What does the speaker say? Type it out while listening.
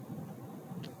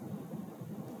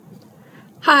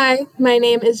Hi, my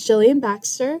name is Jillian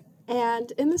Baxter,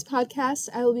 and in this podcast,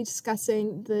 I will be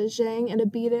discussing the Zhang and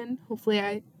Abidin, hopefully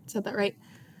I said that right,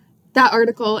 that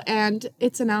article and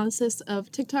its analysis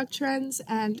of TikTok trends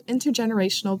and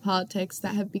intergenerational politics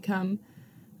that have become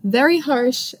very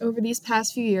harsh over these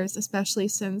past few years, especially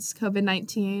since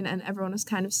COVID-19 and everyone was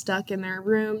kind of stuck in their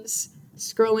rooms,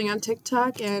 scrolling on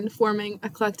TikTok and forming a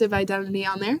collective identity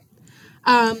on there.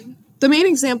 The main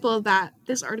example that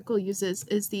this article uses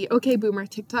is the OK Boomer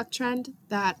TikTok trend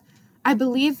that I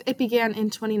believe it began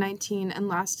in 2019 and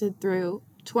lasted through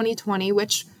 2020,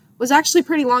 which was actually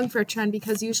pretty long for a trend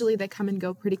because usually they come and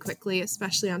go pretty quickly,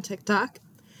 especially on TikTok.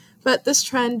 But this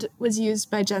trend was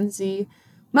used by Gen Z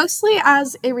mostly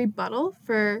as a rebuttal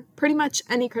for pretty much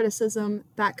any criticism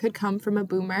that could come from a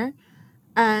boomer.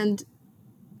 And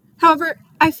however,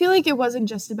 I feel like it wasn't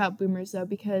just about boomers though,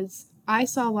 because I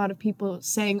saw a lot of people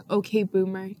saying okay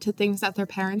boomer to things that their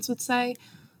parents would say,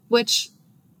 which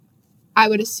I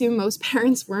would assume most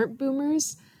parents weren't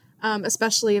boomers,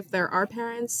 especially if there are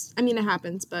parents. I mean, it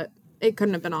happens, but it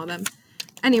couldn't have been all of them.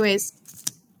 Anyways,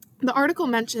 the article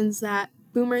mentions that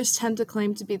boomers tend to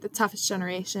claim to be the toughest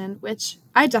generation, which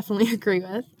I definitely agree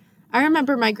with. I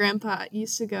remember my grandpa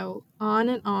used to go on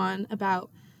and on about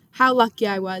how lucky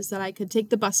I was that I could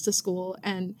take the bus to school,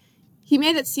 and he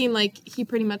made it seem like he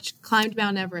pretty much climbed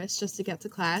Mount Everest just to get to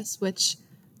class, which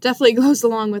definitely goes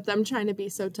along with them trying to be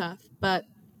so tough. But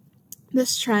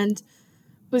this trend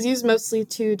was used mostly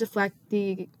to deflect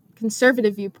the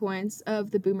conservative viewpoints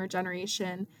of the boomer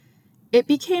generation. It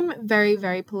became very,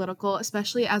 very political,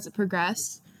 especially as it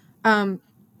progressed.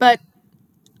 But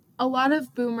a lot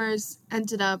of boomers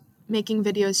ended up making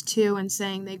videos too and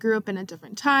saying they grew up in a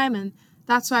different time and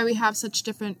that's why we have such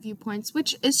different viewpoints,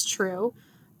 which is true.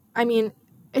 I mean,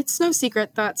 it's no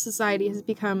secret that society has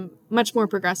become much more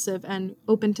progressive and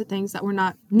open to things that were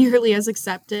not nearly as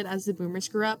accepted as the boomers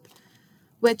grew up,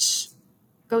 which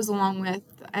goes along with,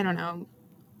 I don't know,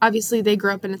 obviously they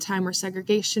grew up in a time where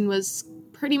segregation was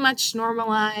pretty much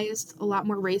normalized, a lot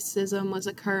more racism was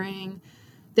occurring.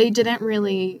 They didn't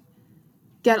really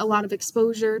get a lot of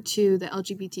exposure to the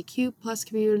LGBTQ plus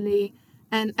community,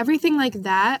 and everything like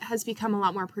that has become a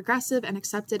lot more progressive and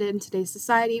accepted in today's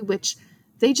society, which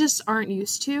they just aren't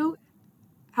used to.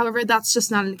 However, that's just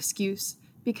not an excuse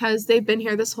because they've been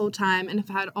here this whole time and have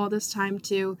had all this time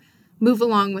to move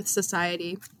along with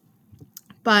society.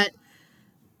 But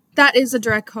that is a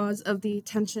direct cause of the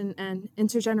tension and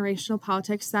intergenerational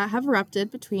politics that have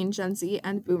erupted between Gen Z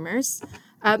and boomers.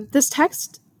 This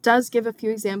text does give a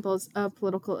few examples of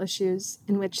political issues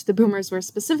in which the boomers were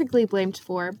specifically blamed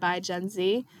for by Gen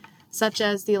Z, such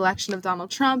as the election of Donald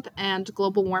Trump and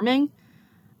global warming.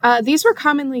 These were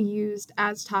commonly used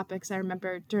as topics, I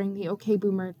remember, during the OK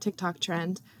Boomer TikTok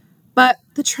trend. But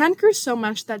the trend grew so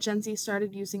much that Gen Z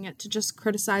started using it to just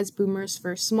criticize boomers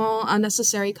for small,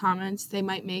 unnecessary comments they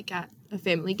might make at a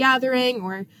family gathering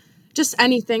or just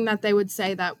anything that they would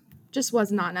say that just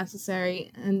was not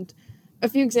necessary. And a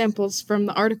few examples from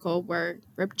the article were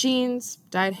ripped jeans,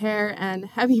 dyed hair, and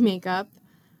heavy makeup.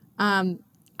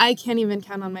 I can't even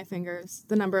count on my fingers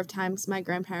the number of times my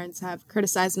grandparents have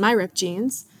criticized my ripped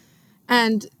jeans.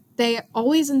 And they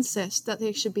always insist that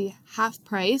they should be half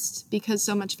priced because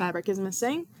so much fabric is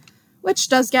missing, which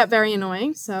does get very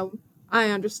annoying. So I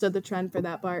understood the trend for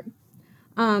that part.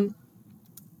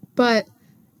 But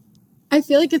I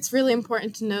feel like it's really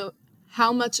important to note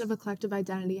how much of a collective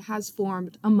identity has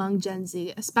formed among Gen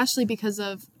Z, especially because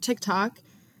of TikTok.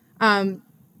 The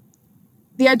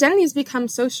identity has become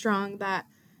so strong that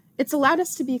it's allowed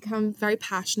us to become very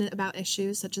passionate about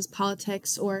issues such as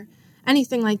politics or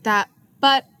anything like that.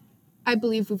 But I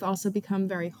believe we've also become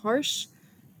very harsh.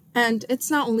 And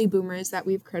it's not only boomers that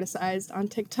we've criticized on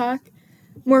TikTok.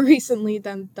 More recently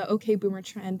than the OK Boomer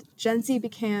trend, Gen Z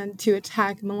began to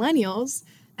attack millennials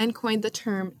and coined the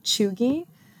term cheugy.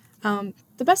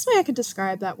 The best way I could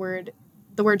describe the word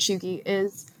cheugy,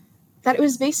 is that it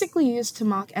was basically used to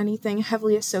mock anything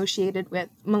heavily associated with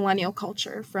millennial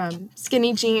culture, from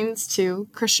skinny jeans to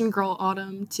Christian Girl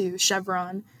Autumn to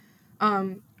Chevron.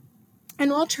 And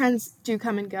while trends do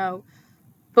come and go,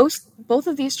 both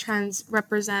of these trends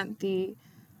represent the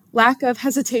lack of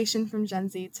hesitation from Gen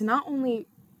Z to not only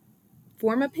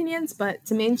form opinions, but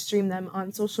to mainstream them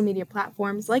on social media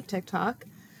platforms like TikTok.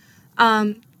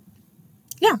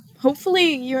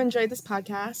 Hopefully you enjoyed this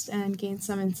podcast and gained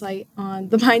some insight on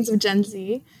the minds of Gen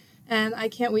Z, and I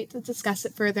can't wait to discuss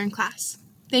it further in class.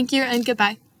 Thank you and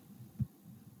goodbye.